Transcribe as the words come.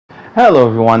Hello,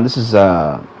 everyone. This is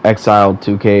Exiled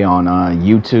 2K on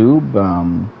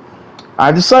YouTube.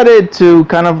 I decided to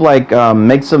kind of like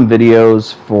make some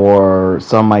videos for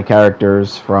some of my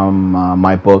characters from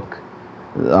my book,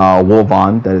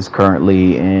 Wolvon, that is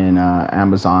currently in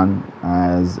Amazon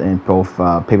as in both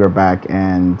paperback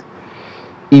and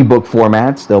ebook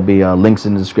formats. There'll be links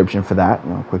in the description for that.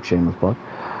 Quick shameless plug.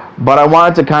 But I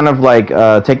wanted to kind of like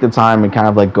take the time and kind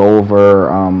of like go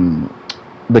over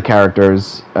the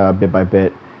characters bit by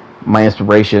bit, my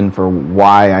inspiration for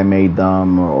why I made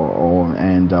them,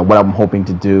 and what I'm hoping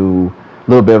to do. A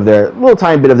little bit of their, little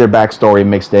tiny bit of their backstory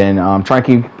mixed in. Trying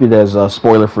to keep it as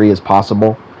spoiler free as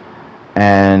possible,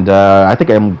 and I think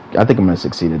I'm gonna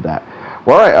succeed at that.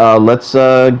 Well, all right, let's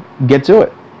get to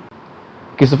it.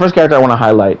 Okay, so the first character I want to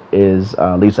highlight is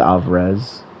Lisa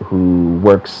Alverez, who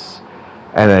works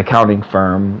at an accounting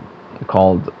firm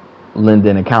called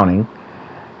Linden Accounting,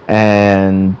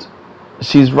 and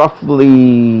she's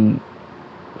roughly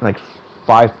like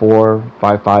 5'4",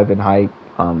 5'5" in height,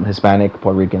 Hispanic,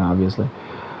 Puerto Rican, obviously,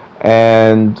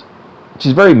 and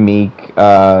she's very meek.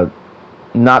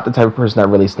 Not the type of person that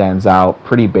really stands out.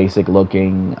 Pretty basic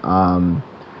looking.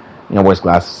 Wears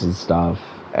glasses and stuff,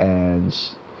 and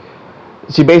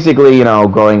she basically,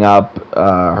 growing up,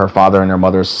 her father and her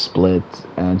mother split,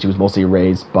 and she was mostly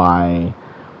raised by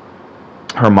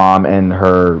her mom and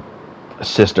her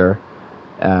sister.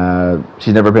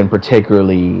 She's never been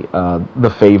particularly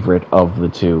the favorite of the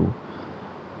two,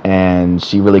 and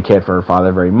she really cared for her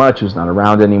father very much, who's not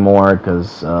around anymore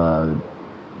because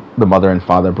the mother and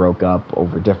father broke up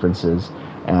over differences.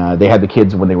 They had the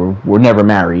kids when they were never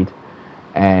married,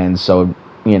 and so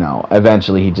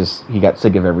eventually he got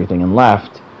sick of everything and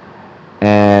left.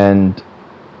 And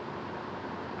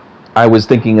I was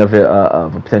thinking of a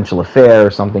potential affair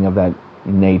or something of that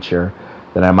nature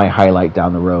that I might highlight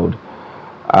down the road.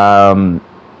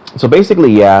 So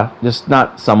basically, yeah, just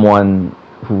not someone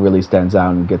who really stands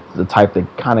out and gets the type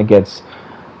that kind of gets,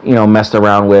 messed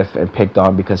around with and picked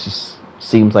on because she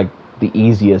seems like the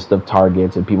easiest of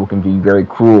targets, and people can be very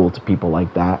cruel to people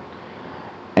like that.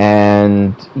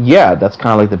 And yeah, that's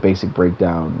kind of like the basic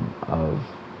breakdown of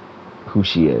who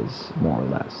she is, more or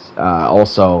less.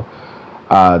 Also,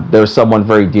 there was someone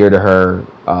very dear to her,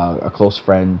 a close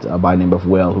friend by the name of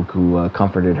Will, who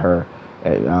comforted her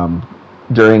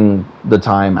during the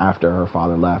time after her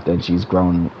father left, and she's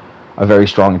grown a very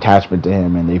strong attachment to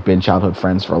him, and they've been childhood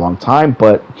friends for a long time,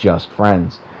 but just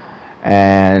friends.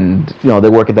 And they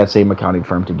work at that same accounting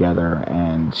firm together,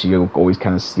 and she always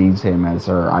kind of sees him as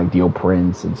her ideal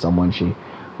prince and someone she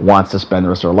wants to spend the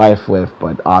rest of her life with,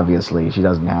 but obviously she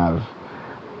doesn't have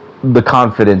the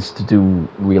confidence to do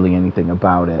really anything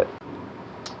about it.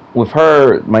 With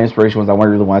her, my inspiration was I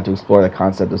really wanted to explore the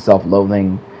concept of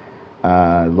self-loathing,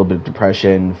 a little bit of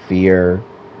depression, fear,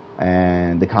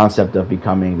 and the concept of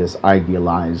becoming this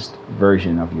idealized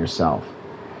version of yourself,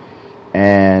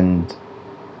 and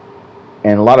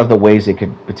a lot of the ways it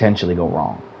could potentially go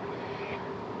wrong.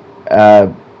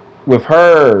 With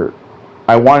her,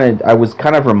 I was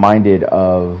kind of reminded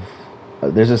of,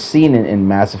 there's a scene in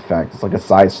Mass Effect. It's like a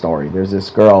side story. There's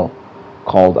this girl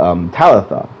called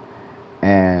Talitha,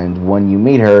 and when you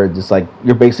meet her, just like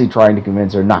you're basically trying to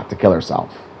convince her not to kill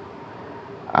herself,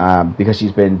 because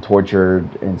she's been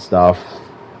tortured and stuff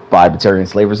by Batarian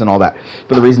slavers and all that.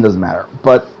 But the reason doesn't matter.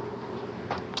 But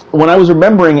when I was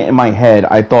remembering it in my head,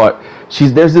 I thought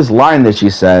there's this line that she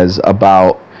says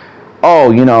about,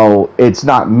 oh, it's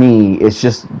not me, it's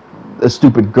just a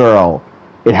stupid girl,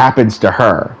 it happens to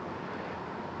her.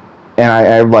 And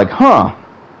I'm like, huh.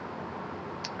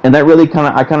 And that really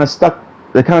kind of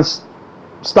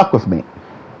stuck with me.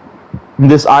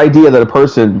 This idea that a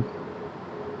person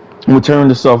would turn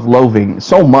to self-loathing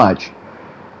so much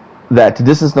that to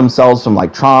distance themselves from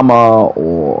like trauma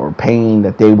or pain,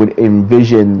 that they would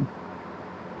envision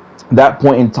that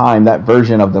point in time, that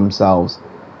version of themselves,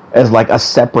 as like a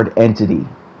separate entity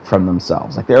from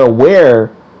themselves. Like they're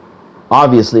aware,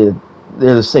 obviously, that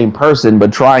they're the same person,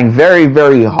 but trying very,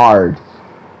 very hard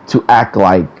to act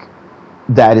like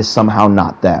that is somehow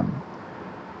not them,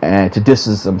 and to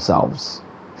distance themselves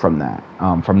from that,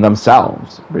 from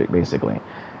themselves, basically.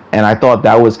 And I thought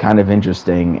that was kind of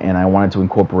interesting, and I wanted to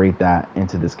incorporate that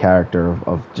into this character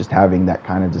of just having that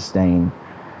kind of disdain.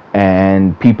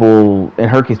 And people, in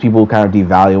her case, people kind of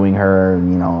devaluing her,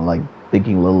 like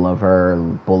thinking little of her,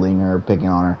 bullying her, picking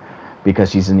on her,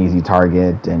 because she's an easy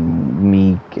target and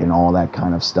meek and all that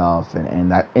kind of stuff.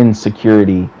 And that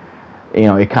insecurity,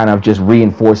 it kind of just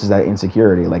reinforces that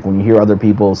insecurity. Like when you hear other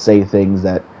people say things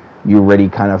that you already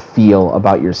kind of feel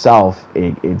about yourself,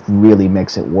 it really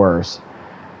makes it worse.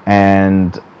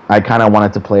 And I kind of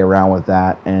wanted to play around with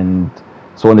that. And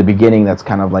so in the beginning, that's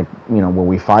kind of like, where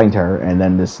we find her, and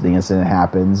then the incident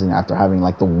happens, and after having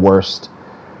like the worst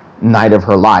night of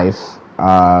her life,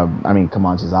 I mean, come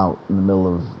on, she's out in the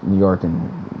middle of New York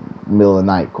and middle of the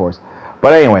night, of course.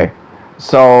 But anyway,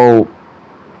 so,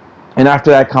 and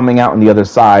after that, coming out on the other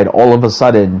side, all of a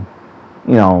sudden,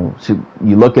 you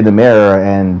look in the mirror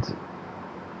and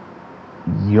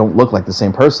you don't look like the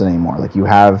same person anymore. Like, you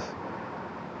have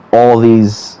all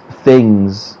these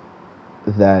things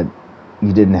that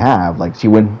you didn't have. Like, she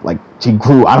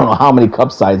grew, I don't know how many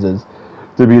cup sizes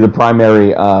to be the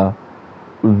primary,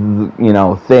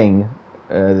 thing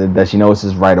that she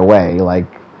notices right away. Like,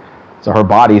 so her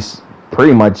body's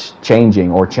pretty much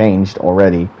changing, or changed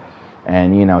already.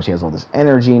 And, she has all this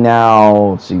energy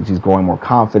now. She's growing more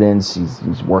confidence.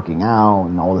 She's working out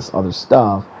and all this other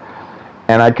stuff.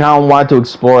 And I kind of wanted to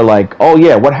explore, like, oh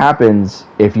yeah, what happens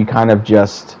if you kind of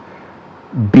just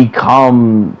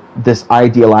become this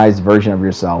idealized version of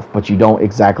yourself, but you don't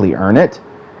exactly earn it.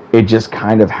 It just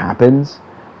kind of happens.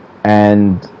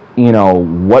 And,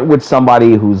 what would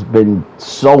somebody who's been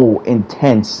so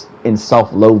intense in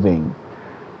self-loathing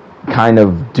kind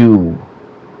of do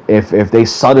if they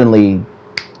suddenly,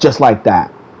 just like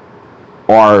that,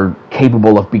 are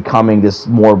capable of becoming this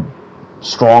more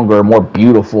stronger, more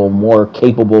beautiful, more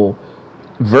capable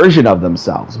version of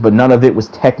themselves, but none of it was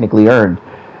technically earned.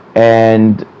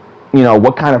 And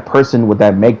what kind of person would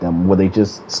that make them? Would they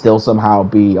just still somehow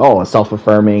be a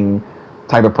self-affirming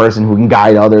type of person who can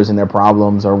guide others in their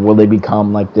problems, or will they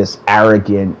become like this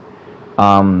arrogant,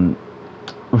 violent,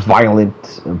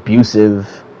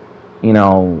 abusive,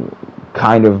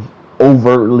 kind of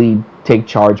overtly take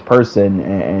charge person,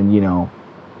 and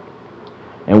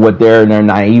and what their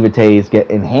naivetes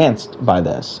get enhanced by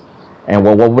this? And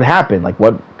what would happen? Like,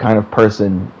 what kind of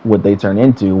person would they turn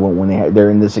into when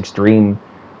they're in this extreme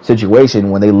situation,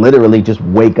 when they literally just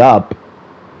wake up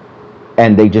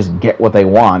and they just get what they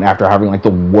want after having like the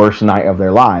worst night of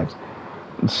their lives?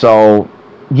 So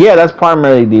yeah, that's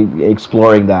primarily the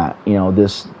exploring that,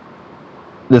 this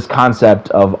concept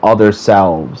of other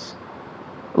selves,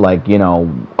 like,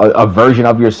 a version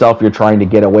of yourself you're trying to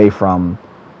get away from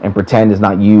and pretend is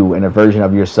not you, and a version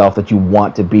of yourself that you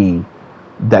want to be,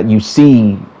 that you've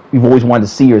always wanted to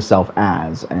see yourself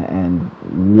as, and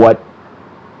what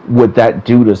would that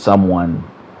do to someone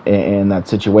in that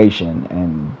situation,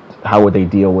 and how would they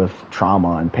deal with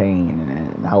trauma and pain,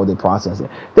 and how would they process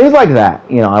it? Things like that.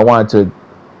 I wanted to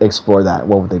explore that.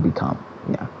 What would they become?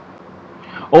 Yeah.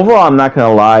 Overall, I'm not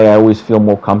gonna lie, I always feel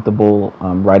more comfortable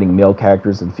writing male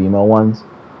characters than female ones.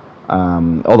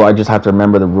 Although I just have to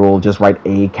remember the rule: just write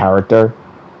a character.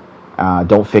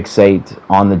 Don't fixate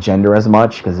on the gender as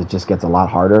much, because it just gets a lot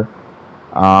harder.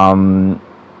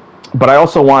 But I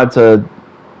also wanted to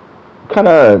kind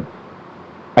of,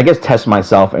 I guess, test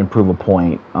myself and prove a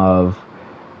point of,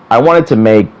 I wanted to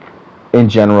make, in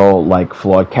general, like,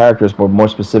 flawed characters, but more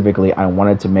specifically, I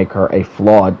wanted to make her a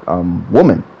flawed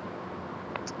woman.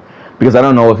 Because I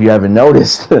don't know if you haven't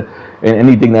noticed, in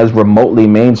anything that's remotely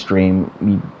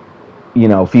mainstream,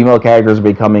 female characters are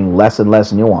becoming less and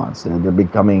less nuanced. They're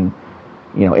becoming,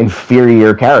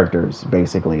 inferior characters,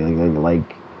 basically.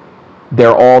 Like,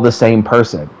 they're all the same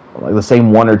person. Like, the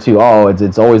same one or two. Oh,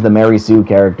 it's always the Mary Sue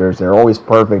characters. They're always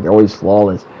perfect. They're always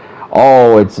flawless.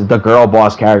 Oh, it's the girl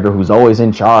boss character who's always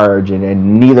in charge,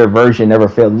 and neither version ever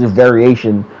fails. There's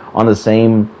variation on the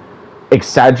same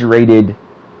exaggerated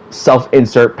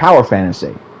self-insert power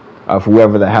fantasy of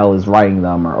whoever the hell is writing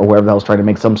them, or whoever the hell is trying to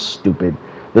make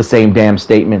the same damn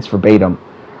statements verbatim.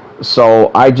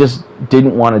 So I just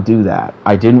didn't want to do that.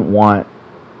 I didn't want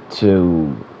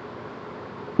to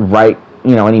write,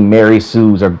 any Mary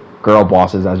Sues or girl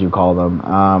bosses, as you call them.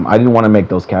 I didn't want to make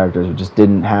those characters who just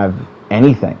didn't have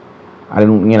anything.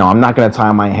 I'm not going to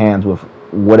tie my hands with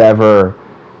whatever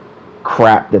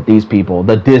crap that these people,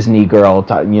 the Disney girl,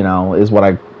 is what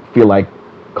I feel like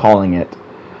calling it.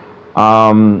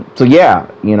 So yeah,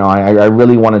 I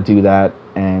really want to do that,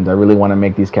 and I really want to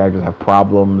make these characters have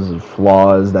problems,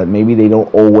 flaws that maybe they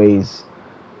don't always,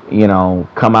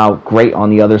 come out great on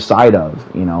the other side of,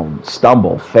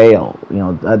 stumble, fail.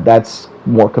 That's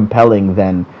more compelling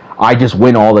than I just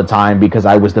win all the time because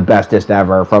I was the bestest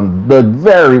ever from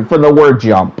the word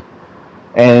jump.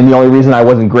 And the only reason I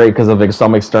wasn't great because of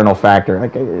some external factor.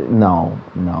 Like, no,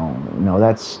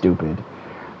 that's stupid.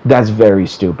 That's very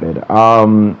stupid.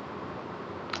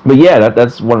 But yeah,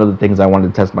 that's one of the things I wanted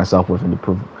to test myself with, and to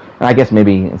prove, and I guess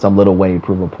maybe in some little way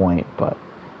prove a point. But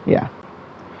yeah,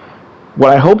 what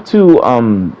I hope to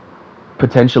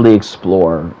potentially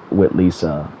explore with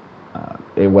Lisa,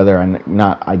 whether or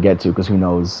not I get to, because who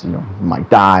knows, might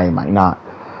die, might not.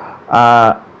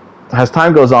 Uh, as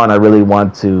time goes on, I really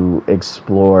want to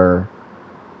explore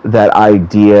that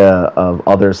idea of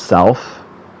other self,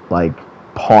 like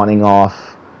pawning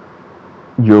off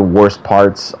your worst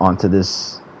parts onto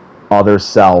this other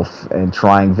self and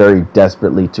trying very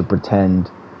desperately to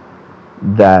pretend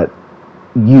that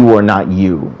you are not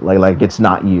you, like it's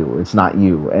not you,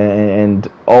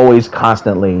 and always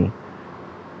constantly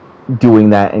doing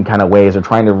that in kind of ways, or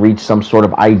trying to reach some sort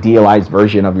of idealized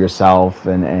version of yourself,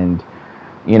 and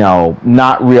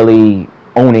not really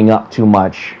owning up too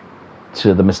much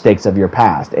to the mistakes of your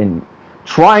past, and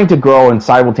trying to grow and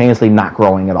simultaneously not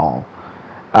growing at all.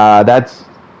 That's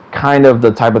kind of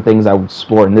the type of things I would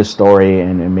explore in this story,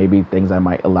 and maybe things I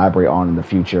might elaborate on in the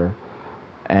future.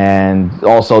 And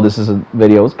also, this is a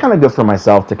video, it's kind of good for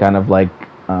myself to kind of like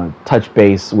touch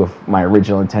base with my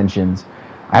original intentions.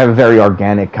 I have a very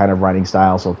organic kind of writing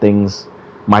style, so things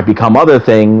might become other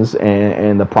things,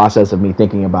 and the process of me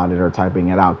thinking about it or typing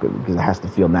it out, because it has to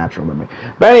feel natural to me.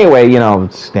 But anyway,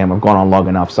 damn, I've gone on long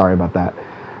enough. Sorry about that.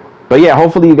 But yeah,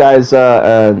 hopefully you guys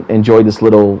enjoyed this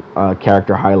little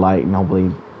character highlight, and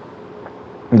hopefully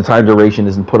the time duration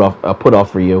isn't put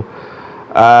off for you.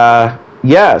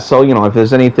 Yeah, so if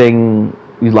there's anything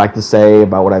you'd like to say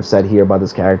about what I've said here about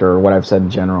this character, or what I've said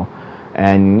in general,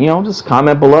 and just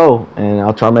comment below, and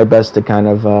I'll try my best to kind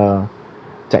of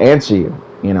to answer you.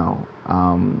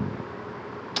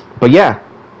 But yeah,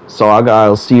 so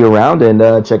I'll see you around,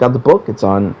 and check out the book. It's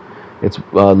link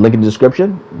in the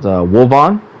description. It's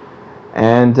Wolvon,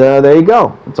 and there you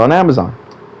go. It's on Amazon,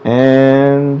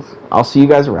 and I'll see you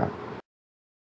guys around.